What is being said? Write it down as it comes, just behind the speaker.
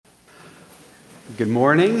Good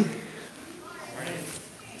morning.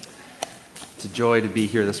 It's a joy to be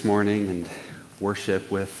here this morning and worship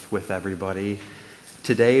with everybody.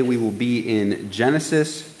 Today we will be in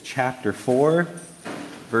Genesis chapter 4,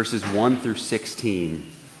 verses 1 through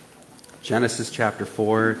 16. Genesis chapter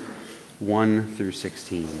 4, 1 through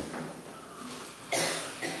 16.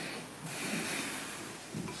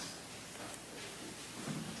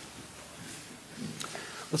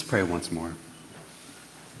 Let's pray once more.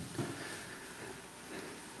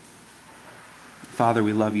 Father,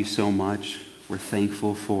 we love you so much. We're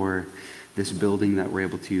thankful for this building that we're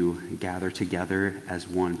able to gather together as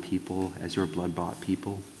one people, as your blood-bought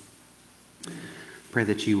people. Pray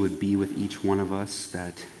that you would be with each one of us,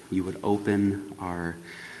 that you would open our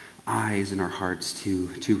eyes and our hearts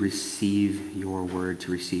to receive your word,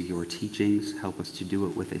 to receive your teachings. Help us to do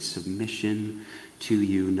it with a submission to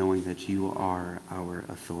you, knowing that you are our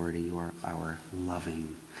authority, you are our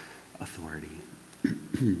loving authority.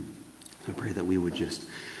 I pray that we would just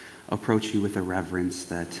approach you with a reverence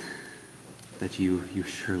that you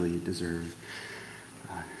surely deserve.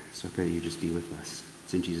 So I pray that you just be with us.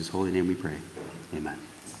 It's in Jesus' holy name we pray. Amen.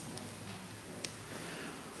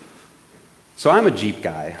 So I'm a Jeep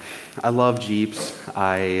guy. I love Jeeps.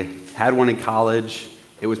 I had one in college.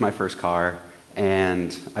 It was my first car,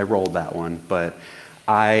 and I rolled that one. But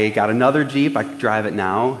I got another Jeep. I drive it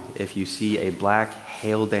now. If you see a black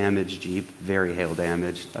hail-damaged Jeep, very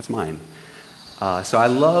hail-damaged, that's mine. So I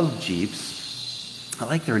love Jeeps. I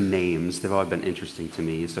like their names. They've always been interesting to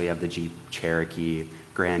me. So you have the Jeep Cherokee,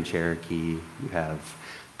 Grand Cherokee. You have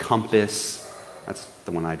Compass. That's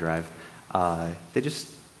the one I drive. They're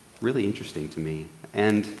just really interesting to me.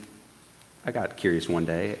 And I got curious one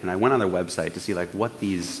day, and I went on their website to see what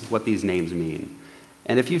these names mean.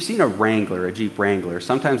 And if you've seen a Wrangler, a Jeep Wrangler,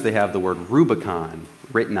 sometimes they have the word Rubicon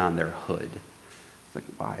written on their hood. Like,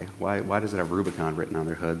 why does it have Rubicon written on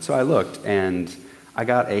their hood? So I looked, and I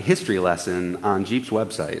got a history lesson on Jeep's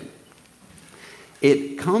website.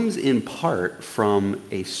 It comes in part from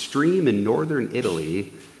a stream in northern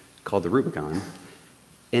Italy called the Rubicon,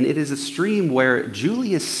 and it is a stream where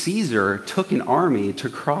Julius Caesar took an army to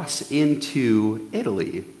cross into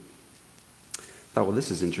Italy. I thought, well,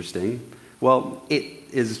 this is interesting. Well, it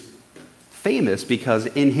is famous because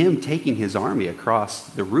in him taking his army across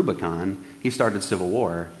the Rubicon, he started civil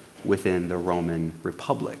war within the Roman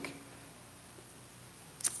Republic.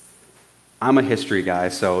 I'm a history guy,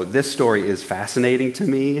 so this story is fascinating to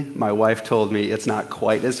me. My wife told me it's not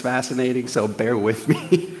quite as fascinating, so bear with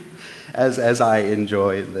me as I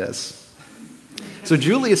enjoy this. So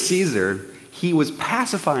Julius Caesar, he was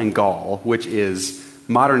pacifying Gaul, which is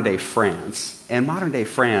modern-day France, and modern-day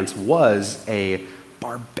France was a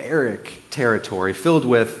barbaric territory filled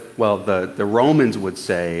with, well, the Romans would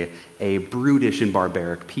say, a brutish and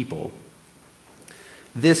barbaric people.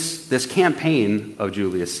 This campaign of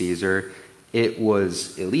Julius Caesar, it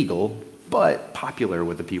was illegal, but popular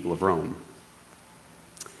with the people of Rome.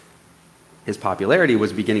 His popularity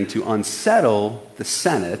was beginning to unsettle the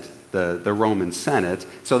Senate, the Roman Senate,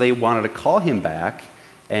 so they wanted to call him back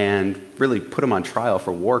and really put him on trial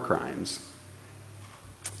for war crimes.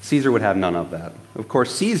 Caesar would have none of that. Of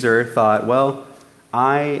course, Caesar thought, well,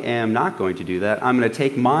 I am not going to do that. I'm going to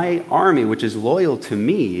take my army, which is loyal to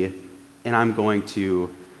me, and I'm going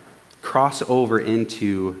to cross over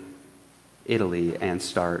into Italy and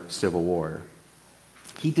start civil war.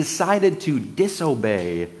 He decided to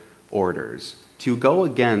disobey orders, to go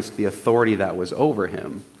against the authority that was over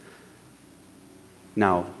him.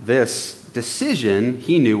 Now, this decision,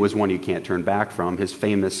 he knew, was one you can't turn back from. His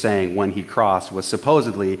famous saying when he crossed was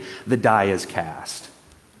supposedly, the die is cast.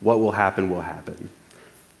 What will happen will happen.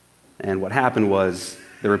 And what happened was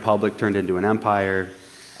the Republic turned into an empire.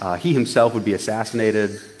 He himself would be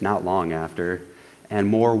assassinated not long after, and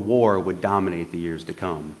more war would dominate the years to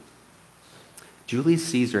come. Julius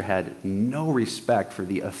Caesar had no respect for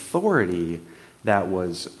the authority that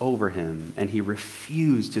was over him, and he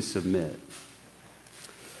refused to submit.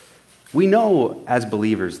 We know as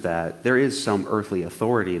believers that there is some earthly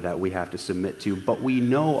authority that we have to submit to, but we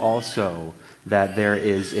know also that there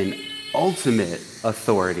is an ultimate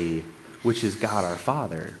authority, which is God our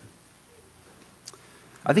Father.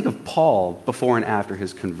 I think of Paul before and after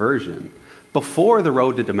his conversion. Before the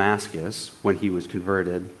road to Damascus, when he was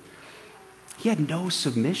converted, he had no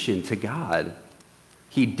submission to God.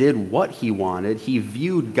 He did what he wanted, he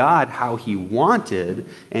viewed God how he wanted,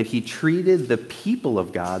 and he treated the people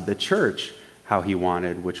of God, the church, how he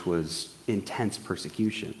wanted, which was intense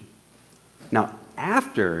persecution. Now,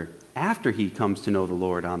 after he comes to know the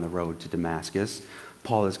Lord on the road to Damascus,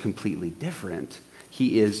 Paul is completely different.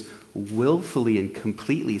 He is willfully and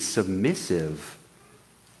completely submissive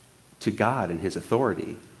to God and his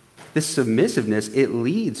authority. This submissiveness, it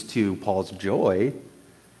leads to Paul's joy,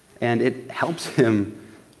 and it helps him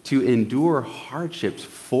to endure hardships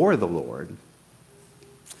for the Lord.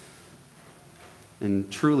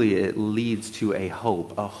 And truly, it leads to a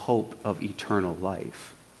hope of eternal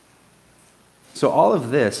life. So all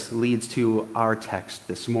of this leads to our text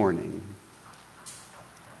this morning.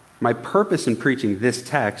 My purpose in preaching this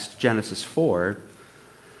text, Genesis 4,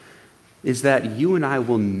 is that you and I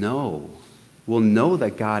will know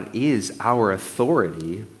that God is our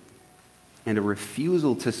authority, and a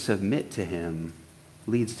refusal to submit to him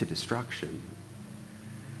leads to destruction.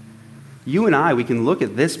 You and I, we can look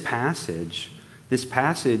at this passage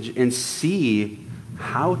and see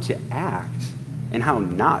how to act and how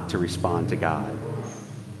not to respond to God.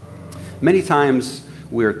 Many times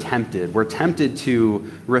we're tempted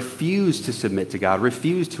to refuse to submit to God,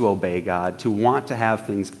 refuse to obey God, to want to have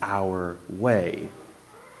things our way.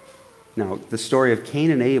 Now, the story of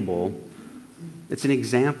Cain and Abel, it's an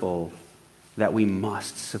example that we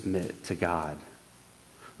must submit to God.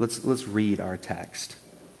 Let's read our text.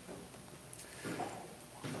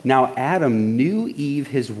 Now Adam knew Eve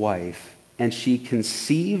his wife, and she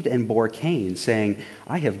conceived and bore Cain, saying,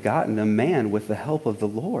 I have gotten a man with the help of the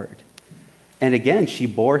Lord. And again she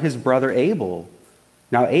bore his brother Abel.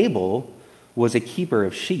 Now Abel was a keeper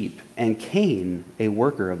of sheep, and Cain a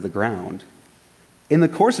worker of the ground. In the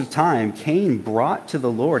course of time, Cain brought to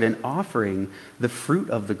the Lord an offering, the fruit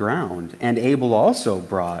of the ground, and Abel also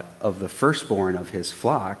brought of the firstborn of his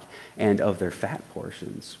flock and of their fat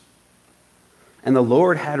portions. And the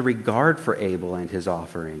Lord had regard for Abel and his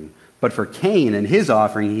offering, but for Cain and his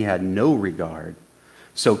offering he had no regard.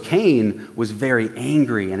 So Cain was very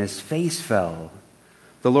angry, and his face fell.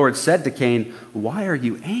 The Lord said to Cain, Why are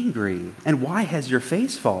you angry, and why has your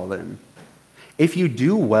face fallen? If you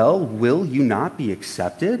do well, will you not be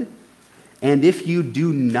accepted? And if you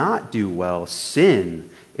do not do well, sin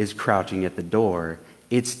is crouching at the door.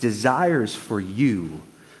 Its desires for you,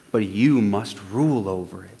 but you must rule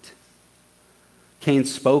over it. Cain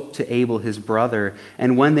spoke to Abel his brother,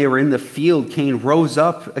 and when they were in the field, Cain rose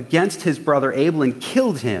up against his brother Abel and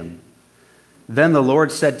killed him. Then the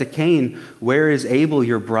Lord said to Cain, Where is Abel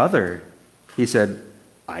your brother? He said,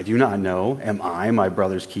 I do not know. Am I my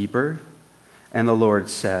brother's keeper? And the Lord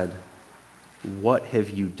said, What have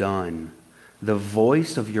you done? The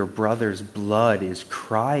voice of your brother's blood is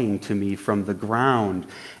crying to me from the ground,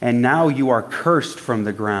 and now you are cursed from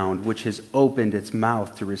the ground, which has opened its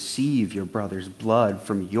mouth to receive your brother's blood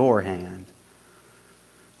from your hand.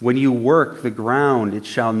 When you work the ground, it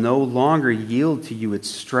shall no longer yield to you its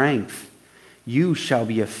strength. You shall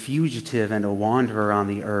be a fugitive and a wanderer on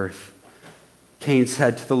the earth. Cain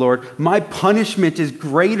said to the Lord, My punishment is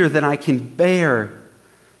greater than I can bear.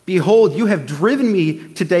 Behold, you have driven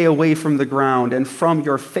me today away from the ground, and from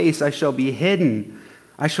your face I shall be hidden.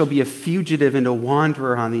 I shall be a fugitive and a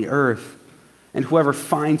wanderer on the earth, and whoever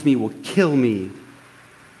finds me will kill me.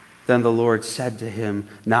 Then the Lord said to him,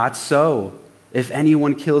 Not so. If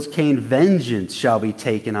anyone kills Cain, vengeance shall be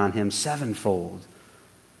taken on him sevenfold.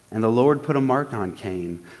 And the Lord put a mark on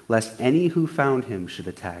Cain, lest any who found him should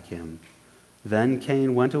attack him. Then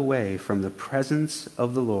Cain went away from the presence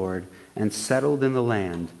of the Lord and settled in the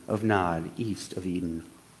land of Nod, east of Eden.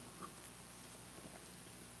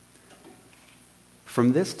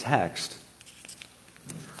 From this text,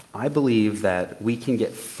 I believe that we can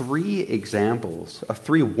get three examples of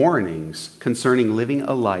three warnings concerning living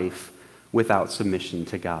a life without submission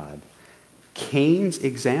to God. Cain's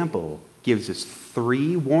example gives us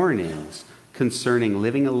three warnings concerning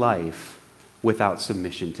living a life without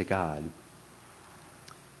submission to God.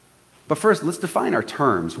 But first, let's define our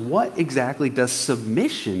terms. What exactly does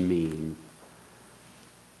submission mean?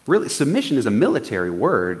 Really, submission is a military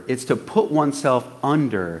word. It's to put oneself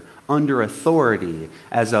under authority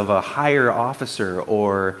as of a higher officer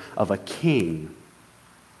or of a king.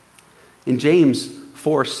 In James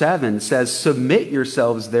 4:7 says, Submit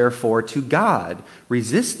yourselves therefore to God.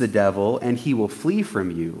 Resist the devil and he will flee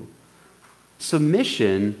from you.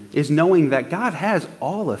 Submission is knowing that God has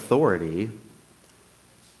all authority.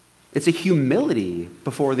 It's a humility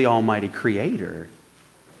before the Almighty Creator.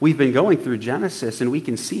 We've been going through Genesis, and we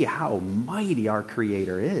can see how mighty our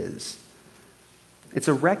Creator is. It's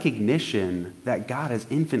a recognition that God is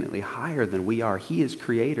infinitely higher than we are. He is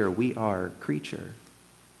Creator, we are creature.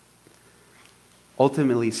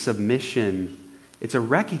 Ultimately, submission, it's a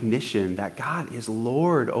recognition that God is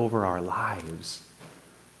Lord over our lives.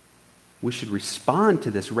 We should respond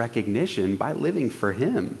to this recognition by living for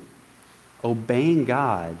Him, obeying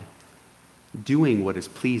God, doing what is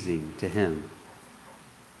pleasing to Him.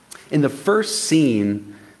 In the first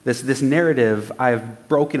scene This narrative, I've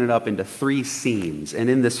broken it up into 3 scenes. And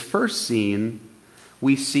in this first scene,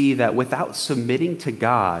 we see that without submitting to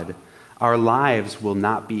God, our lives will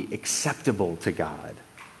not be acceptable to God.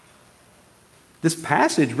 This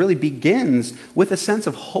passage really begins with a sense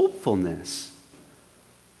of hopefulness.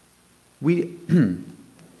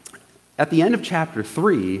 At the end of chapter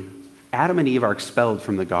 3, Adam and Eve are expelled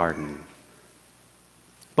from the garden.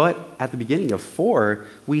 But at the beginning of 4,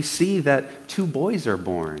 we see that 2 boys are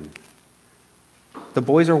born. The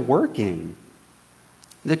boys are working.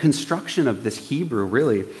 The construction of this Hebrew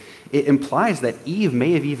really, it implies that Eve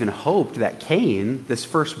may have even hoped that Cain, this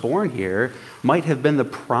firstborn here, might have been the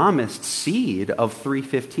promised seed of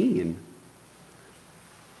 3:15.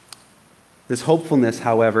 This hopefulness,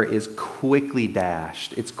 however, is quickly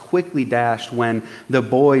dashed. It's quickly dashed when the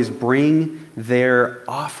boys bring their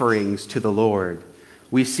offerings to the Lord.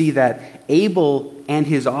 We see that Abel and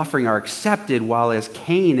his offering are accepted, while as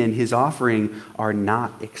Cain and his offering are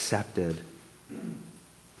not accepted.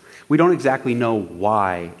 We don't exactly know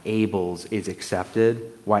why Abel's is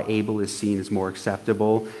accepted, why Abel is seen as more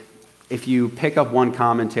acceptable. If you pick up one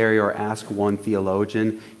commentary or ask one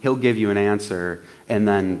theologian, he'll give you an answer, and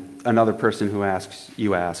then another person who asks,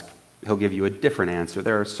 he'll give you a different answer.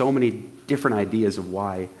 There are so many different ideas of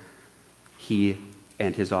why he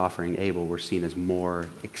and his offering, Abel, were seen as more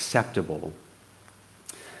acceptable.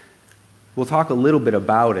 We'll talk a little bit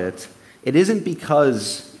about it. It isn't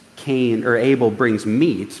because Cain or Abel brings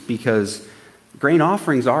meat, because grain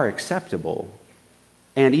offerings are acceptable.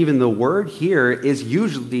 And even the word here is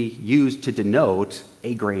usually used to denote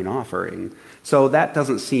a grain offering. So that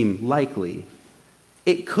doesn't seem likely.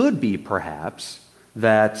 It could be, perhaps,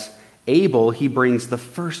 that Abel, he brings the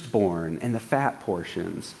firstborn and the fat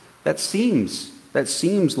portions. That seems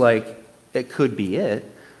like it could be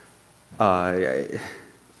it.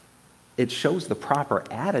 It shows the proper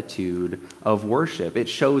attitude of worship. It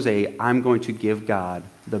shows I'm going to give God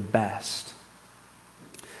the best.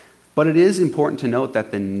 But it is important to note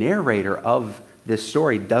that the narrator of this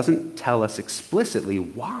story doesn't tell us explicitly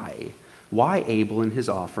why Abel and his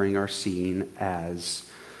offering are seen as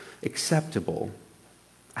acceptable.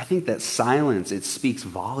 I think that silence, it speaks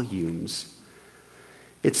volumes.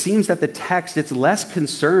 It seems that the text, it's less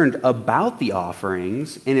concerned about the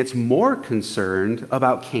offerings, and it's more concerned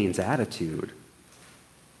about Cain's attitude.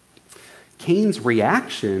 Cain's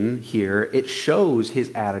reaction here, it shows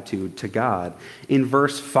his attitude to God. In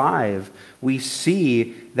verse 5, we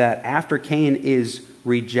see that after Cain is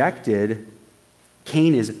rejected,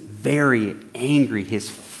 Cain is very angry. His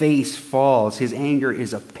face falls. His anger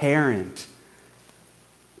is apparent.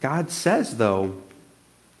 God says, though,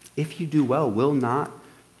 if you do well, will not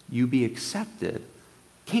you be accepted?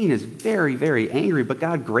 Cain is very, very angry, but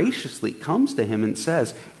God graciously comes to him and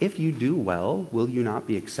says, if you do well, will you not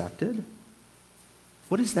be accepted?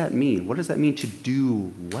 What does that mean? What does that mean to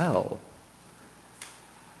do well?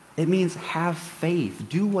 It means have faith.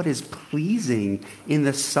 Do what is pleasing in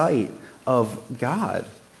the sight of God.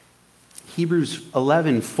 Hebrews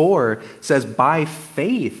 11:4 says, by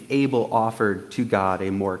faith Abel offered to God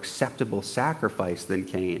a more acceptable sacrifice than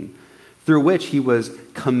Cain, through which he was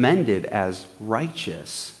commended as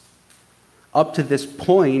righteous. Up to this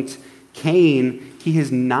point, Cain, he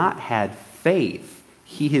has not had faith.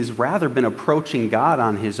 He has rather been approaching God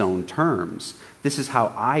on his own terms. This is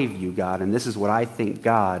how I view God, and this is what I think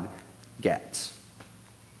God gets.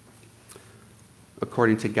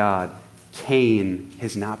 According to God, Cain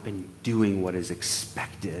has not been doing what is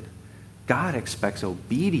expected. God expects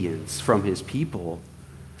obedience from his people.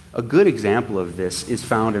 A good example of this is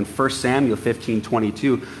found in 1 Samuel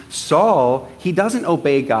 15:22. Saul, he doesn't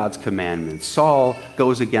obey God's commandments. Saul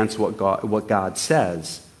goes against what God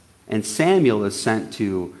says. And Samuel is sent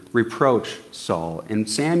to reproach Saul. And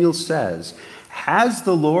Samuel says, has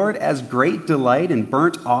the Lord as great delight in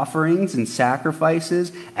burnt offerings and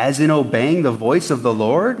sacrifices as in obeying the voice of the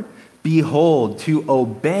Lord? Behold, to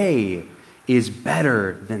obey is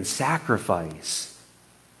better than sacrifice.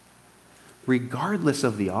 Regardless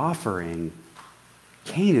of the offering,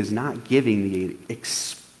 Cain is not giving the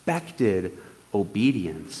expected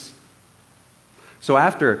obedience. So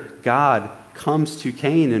after God comes to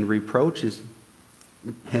Cain and reproaches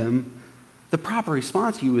him, the proper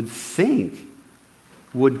response, you would think,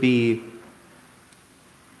 would be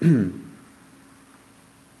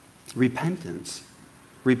repentance.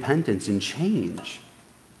 Repentance and change.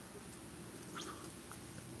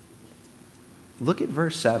 Look at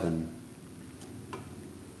verse 7.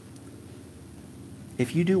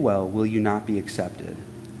 If you do well, will you not be accepted?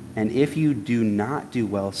 And if you do not do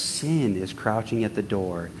well, sin is crouching at the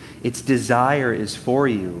door. Its desire is for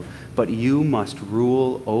you, but you must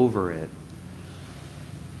rule over it.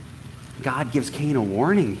 God gives Cain a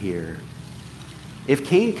warning here. If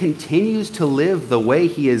Cain continues to live the way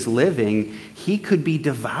he is living, he could be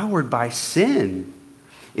devoured by sin.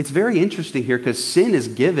 It's very interesting here because sin is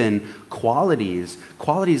given qualities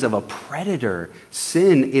of a predator.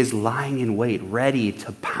 Sin is lying in wait, ready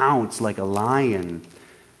to pounce like a lion.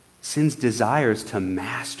 Sin's desires to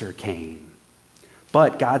master Cain.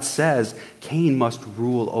 But God says Cain must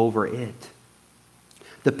rule over it.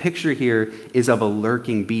 The picture here is of a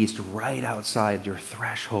lurking beast right outside your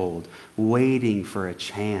threshold, waiting for a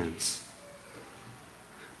chance.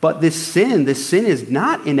 But this sin is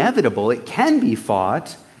not inevitable. It can be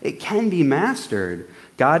fought. It can be mastered.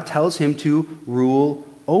 God tells him to rule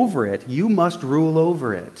over it. You must rule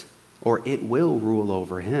over it, or it will rule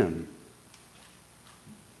over him.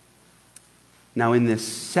 Now, in this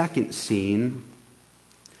second scene,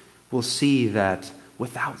 we'll see that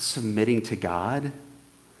without submitting to God,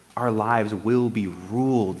 our lives will be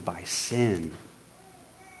ruled by sin.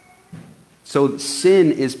 So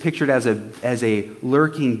sin is pictured as a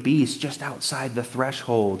lurking beast just outside the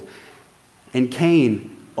threshold. And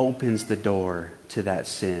Cain opens the door to that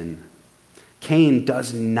sin. Cain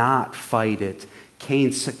does not fight it.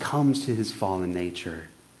 Cain succumbs to his fallen nature.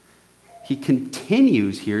 He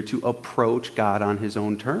continues here to approach God on his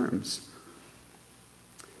own terms.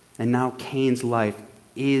 And now Cain's life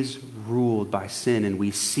is ruled by sin, and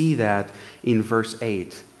we see that in verse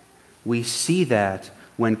 8. We see that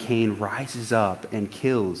when Cain rises up and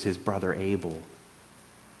kills his brother Abel.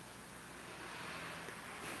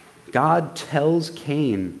 God tells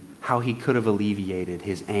Cain how he could have alleviated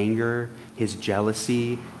his anger, his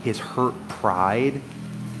jealousy, his hurt pride.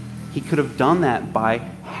 He could have done that by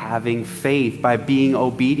having faith, by being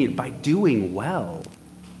obedient, by doing well.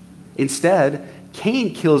 Instead,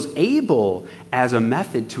 Cain kills Abel as a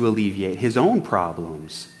method to alleviate his own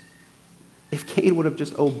problems. If Cain would have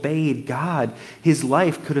just obeyed God, his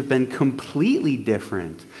life could have been completely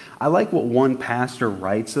different. I like what one pastor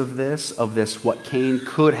writes of this, what Cain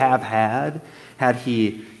could have had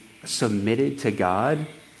he submitted to God.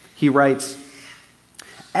 He writes,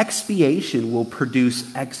 expiation will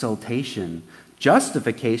produce exaltation.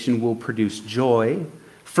 Justification will produce joy.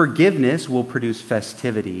 Forgiveness will produce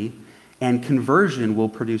festivity. And conversion will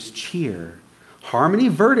produce cheer. Harmony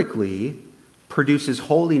vertically produces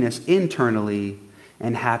holiness internally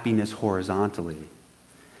and happiness horizontally.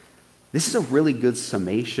 This is a really good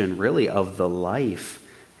summation, really, of the life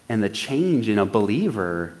and the change in a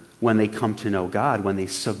believer when they come to know God, when they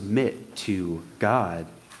submit to God.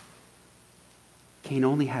 Cain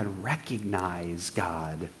only had recognized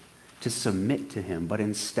God to submit to him, but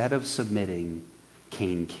instead of submitting,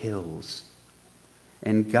 Cain kills.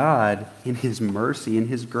 And God, in his mercy, in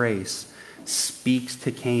his grace, speaks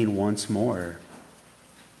to Cain once more.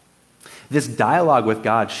 This dialogue with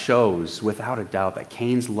God shows, without a doubt, that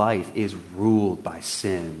Cain's life is ruled by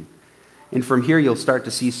sin. And from here, you'll start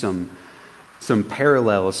to see some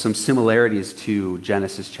parallels, some similarities to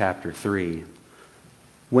Genesis chapter 3.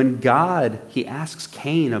 When God, he asks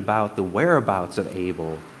Cain about the whereabouts of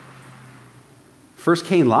Abel, first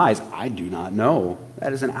Cain lies, I do not know.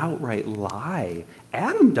 That is an outright lie.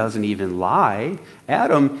 Adam doesn't even lie.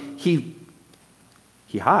 Adam, he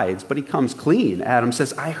hides, but he comes clean. Adam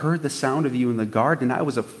says, I heard the sound of you in the garden. I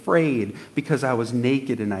was afraid because I was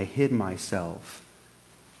naked and I hid myself.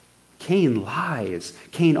 Cain lies.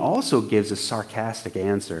 Cain also gives a sarcastic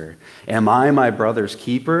answer. Am I my brother's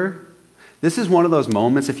keeper? This is one of those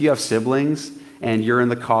moments, if you have siblings and you're in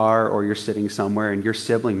the car or you're sitting somewhere and your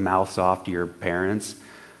sibling mouths off to your parents,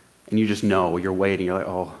 and you just know, you're waiting, you're like,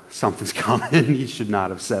 oh, something's coming. You should not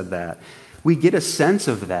have said that. We get a sense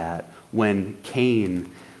of that when Cain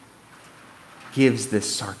gives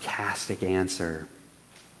this sarcastic answer.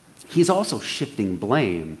 He's also shifting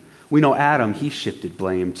blame. We know Adam, he shifted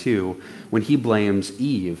blame too when he blames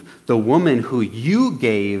Eve. The woman who you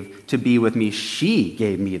gave to be with me, she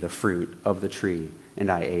gave me the fruit of the tree, and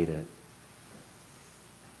I ate it.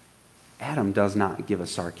 Adam does not give a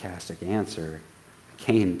sarcastic answer.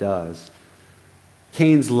 Cain does.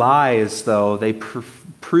 Cain's lies, though, they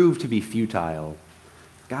prove to be futile.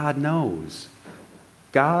 God knows.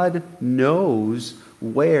 God knows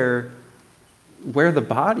where the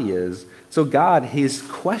body is. So God, his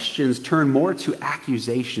questions turn more to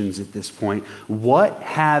accusations at this point. What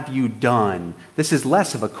have you done? This is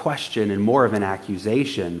less of a question and more of an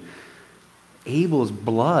accusation. Abel's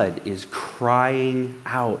blood is crying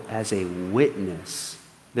out as a witness.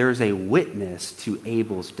 There is a witness to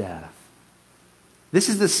Abel's death. This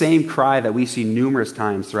is the same cry that we see numerous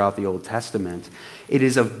times throughout the Old Testament. It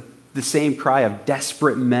is the same cry of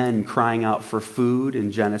desperate men crying out for food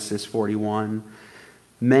in Genesis 41,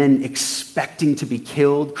 men expecting to be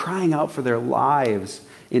killed, crying out for their lives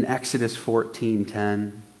in Exodus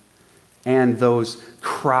 14:10, and those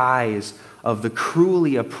cries of the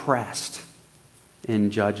cruelly oppressed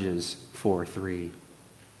in Judges 4:3.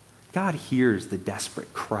 God hears the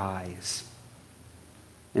desperate cries.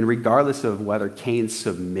 And regardless of whether Cain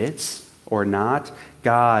submits or not,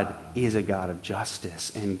 God is a God of justice,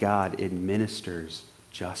 and God administers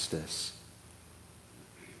justice.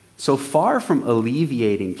 So far from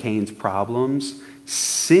alleviating Cain's problems,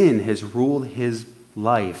 sin has ruled his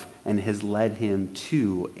life and has led him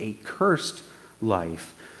to a cursed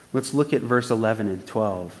life. Let's look at verse 11 and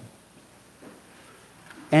 12.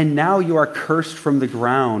 And now you are cursed from the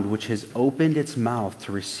ground, which has opened its mouth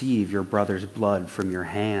to receive your brother's blood from your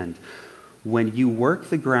hand. When you work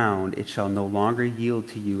the ground, it shall no longer yield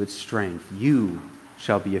to you its strength. You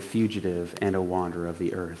shall be a fugitive and a wanderer of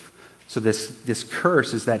the earth. So this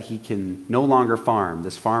curse is that he can no longer farm.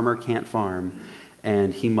 This farmer can't farm,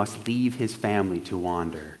 and he must leave his family to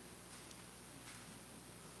wander.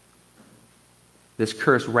 This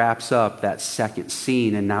curse wraps up that second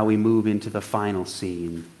scene, and now we move into the final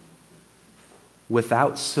scene.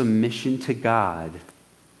 Without submission to God,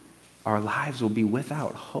 our lives will be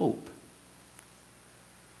without hope.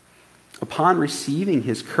 Upon receiving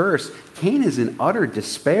his curse, Cain is in utter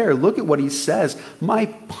despair. Look at what he says. My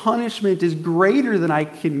punishment is greater than I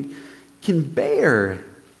can bear.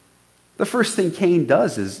 The first thing Cain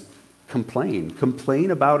does is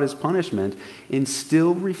complain about his punishment, and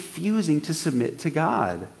still refusing to submit to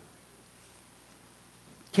God.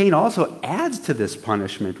 Cain also adds to this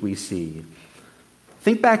punishment we see.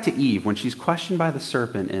 Think back to Eve when she's questioned by the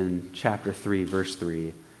serpent in chapter 3, verse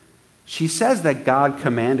 3. She says that God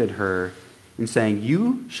commanded her in saying,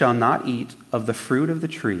 "You shall not eat of the fruit of the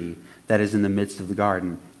tree that is in the midst of the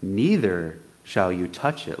garden, neither shall you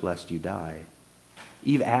touch it, lest you die."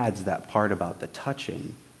 Eve adds that part about the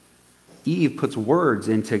touching. Eve puts words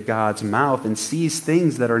into God's mouth and sees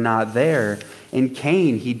things that are not there. And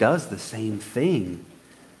Cain, he does the same thing.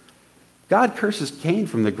 God curses Cain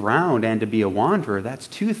from the ground and to be a wanderer. That's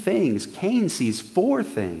two things. Cain sees four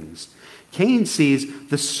things. Cain sees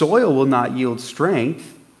the soil will not yield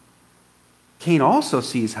strength. Cain also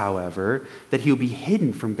sees, however, that he'll be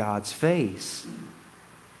hidden from God's face.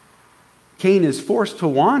 Cain is forced to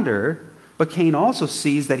wander, but Cain also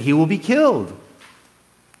sees that he will be killed.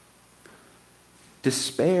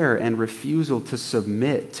 Despair and refusal to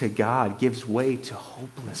submit to God gives way to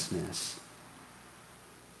hopelessness.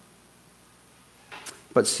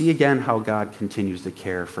 But see again how God continues to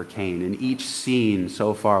care for Cain. In each scene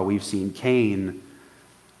so far, we've seen Cain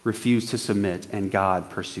refuse to submit and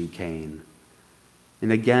God pursue Cain.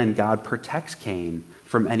 And again, God protects Cain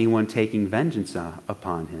from anyone taking vengeance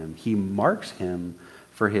upon him. He marks him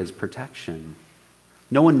for his protection.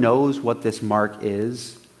 No one knows what this mark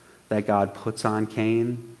is that God puts on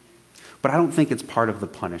Cain, but I don't think it's part of the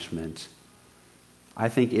punishment. I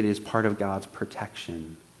think it is part of God's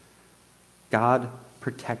protection. God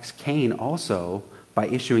protects Cain also by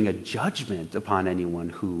issuing a judgment upon anyone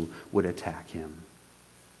who would attack him.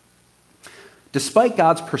 Despite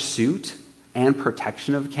God's pursuit and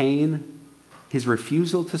protection of Cain, his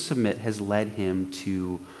refusal to submit has led him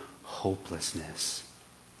to hopelessness.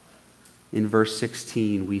 In verse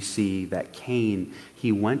 16, we see that Cain,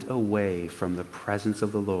 he went away from the presence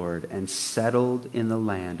of the Lord and settled in the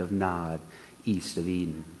land of Nod, east of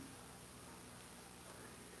Eden.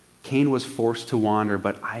 Cain was forced to wander,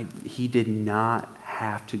 but he did not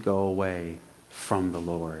have to go away from the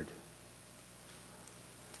Lord.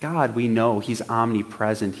 God, we know he's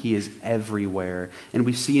omnipresent. He is everywhere. And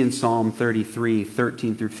we see in Psalm 33,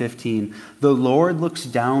 13 through 15, the Lord looks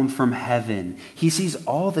down from heaven. He sees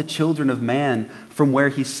all the children of man from where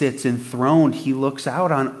he sits enthroned. He looks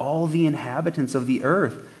out on all the inhabitants of the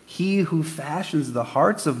earth. He who fashions the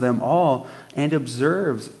hearts of them all and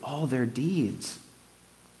observes all their deeds.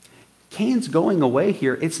 Cain's going away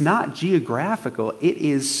here, it's not geographical, it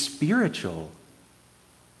is spiritual.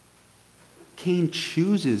 Cain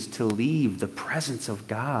chooses to leave the presence of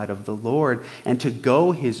God, of the Lord, and to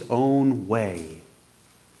go his own way.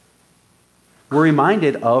 We're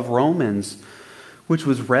reminded of Romans, which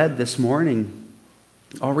was read this morning.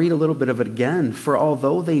 I'll read a little bit of it again. For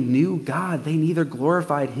although they knew God, they neither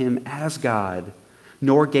glorified him as God,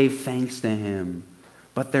 nor gave thanks to him,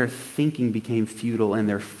 but their thinking became futile, and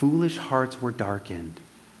their foolish hearts were darkened.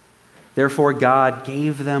 Therefore, God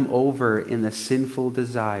gave them over in the sinful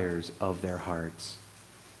desires of their hearts.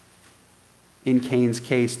 In Cain's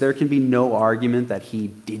case, there can be no argument that he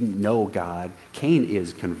didn't know God. Cain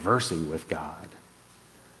is conversing with God.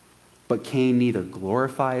 But Cain neither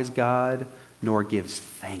glorifies God nor gives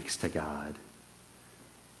thanks to God.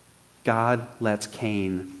 God lets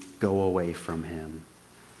Cain go away from him.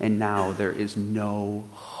 And now there is no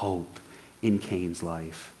hope in Cain's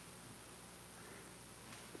life.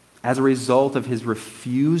 As a result of his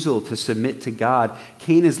refusal to submit to God,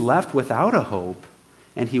 Cain is left without a hope,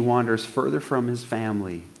 and he wanders further from his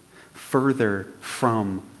family, further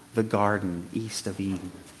from the garden east of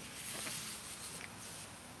Eden.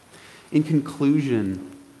 In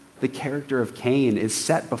conclusion, the character of Cain is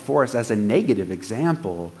set before us as a negative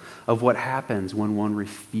example of what happens when one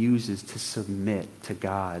refuses to submit to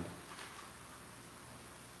God.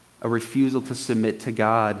 A refusal to submit to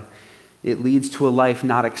God, it leads to a life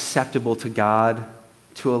not acceptable to God,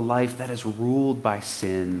 to a life that is ruled by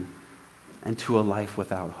sin, and to a life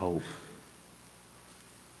without hope.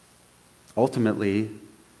 Ultimately,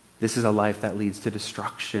 this is a life that leads to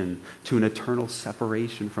destruction, to an eternal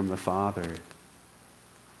separation from the Father.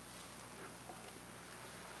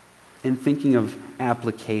 In thinking of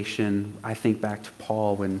application, I think back to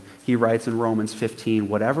Paul when he writes in Romans 15,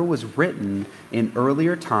 whatever was written in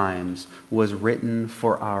earlier times was written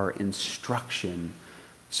for our instruction,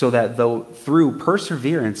 so that though through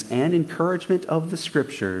perseverance and encouragement of the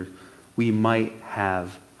Scripture, we might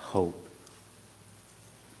have hope.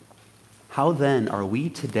 How then are we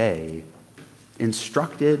today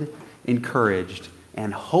instructed, encouraged,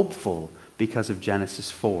 and hopeful because of Genesis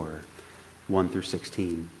 4, 1 through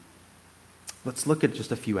 16? Let's look at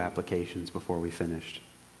just a few applications before we finish.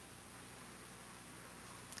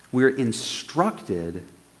 We're instructed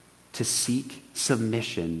to seek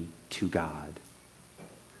submission to God.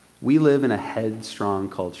 We live in a headstrong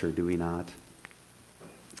culture, do we not?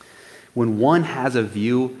 When one has a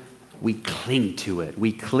view, we cling to it.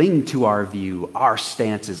 We cling to our view, our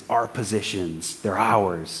stances, our positions. They're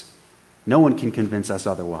ours. No one can convince us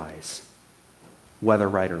otherwise, whether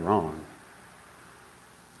right or wrong,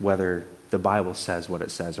 whether the Bible says what it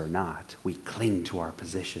says or not. We cling to our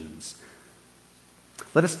positions.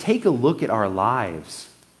 Let us take a look at our lives.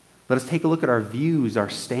 Let us take a look at our views, our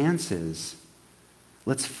stances.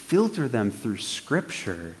 Let's filter them through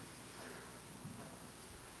Scripture.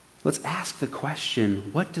 Let's ask the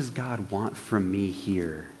question, what does God want from me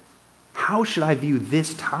here? How should I view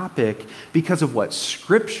this topic because of what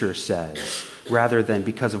Scripture says rather than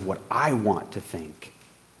because of what I want to think?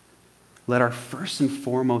 Let our first and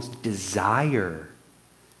foremost desire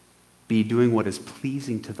be doing what is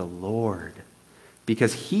pleasing to the Lord,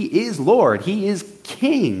 because He is Lord, He is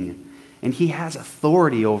King, and He has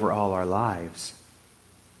authority over all our lives.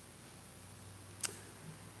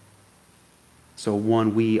 So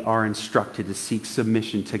 1, we are instructed to seek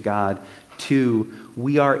submission to God. 2,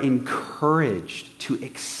 we are encouraged to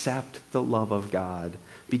accept the love of God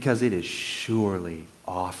because it is surely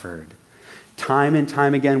offered. Time and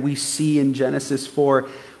time again, we see in Genesis 4,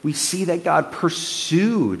 we see that God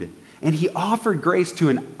pursued and He offered grace to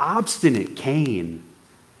an obstinate Cain.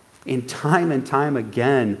 And time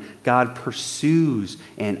again, God pursues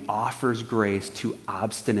and offers grace to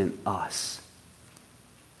obstinate us.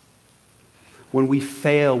 When we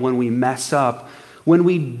fail, when we mess up, when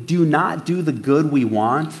we do not do the good we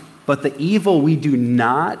want, but the evil we do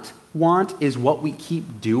not want is what we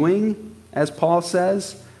keep doing, as Paul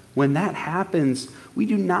says, when that happens, we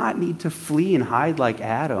do not need to flee and hide like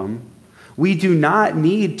Adam. We do not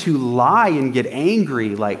need to lie and get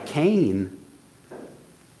angry like Cain.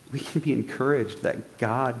 We can be encouraged that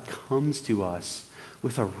God comes to us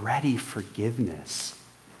with a ready forgiveness.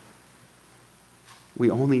 We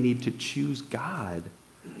only need to choose God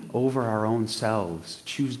over our own selves,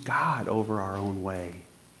 choose God over our own way.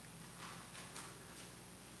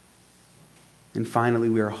 And finally,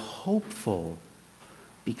 we are hopeful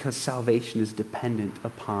because salvation is dependent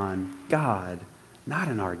upon God, not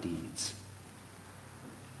in our deeds.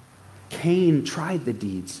 Cain tried the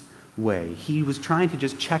deeds way. He was trying to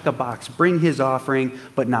just check a box, bring his offering,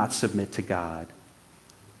 but not submit to God.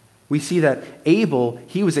 We see that Abel,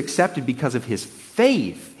 he was accepted because of his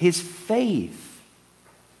faith. His faith.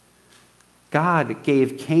 God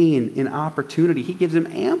gave Cain an opportunity. He gives him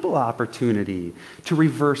ample opportunity to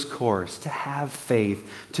reverse course, to have faith,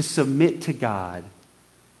 to submit to God,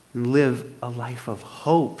 and live a life of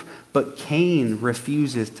hope. But Cain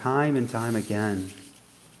refuses time and time again.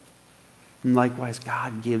 And likewise,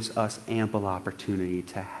 God gives us ample opportunity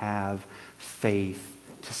to have faith,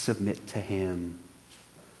 to submit to Him,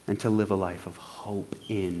 and to live a life of hope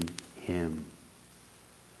in Him.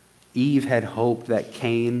 Eve had hoped that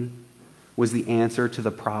Cain was the answer to the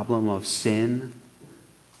problem of sin,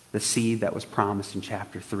 the seed that was promised in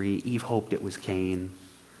chapter 3. Eve hoped it was Cain.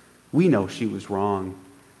 We know she was wrong,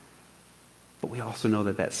 but we also know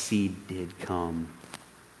that that seed did come.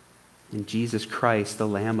 In Jesus Christ, the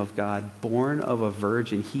Lamb of God, born of a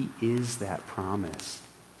virgin, he is that promise.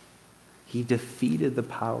 He defeated the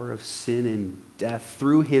power of sin and death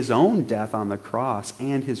through his own death on the cross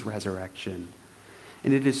and his resurrection.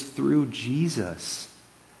 And it is through Jesus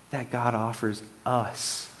that God offers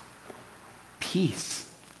us peace,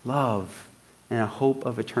 love, and a hope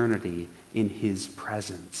of eternity in his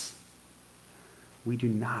presence. We do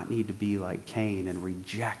not need to be like Cain and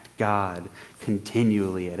reject God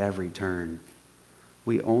continually at every turn.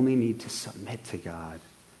 We only need to submit to God,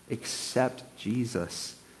 accept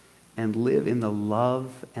Jesus, and live in the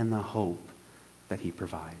love and the hope that he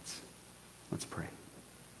provides. Let's pray.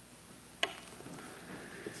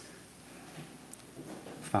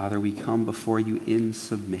 Father, we come before you in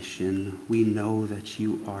submission. We know that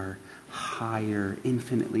you are higher,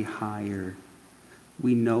 infinitely higher.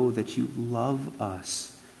 We know that you love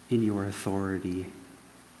us in your authority.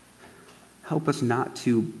 Help us not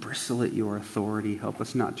to bristle at your authority. Help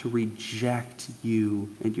us not to reject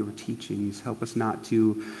you and your teachings. Help us not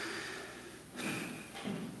to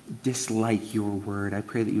dislike your word. I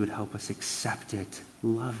pray that you would help us accept it,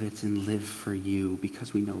 love it, and live for you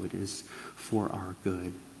because we know it is for our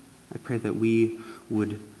good. I pray that we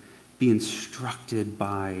would be instructed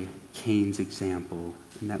by Cain's example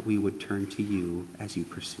and that we would turn to you as you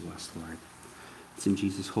pursue us, Lord. It's in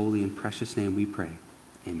Jesus' holy and precious name we pray.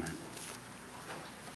 Amen.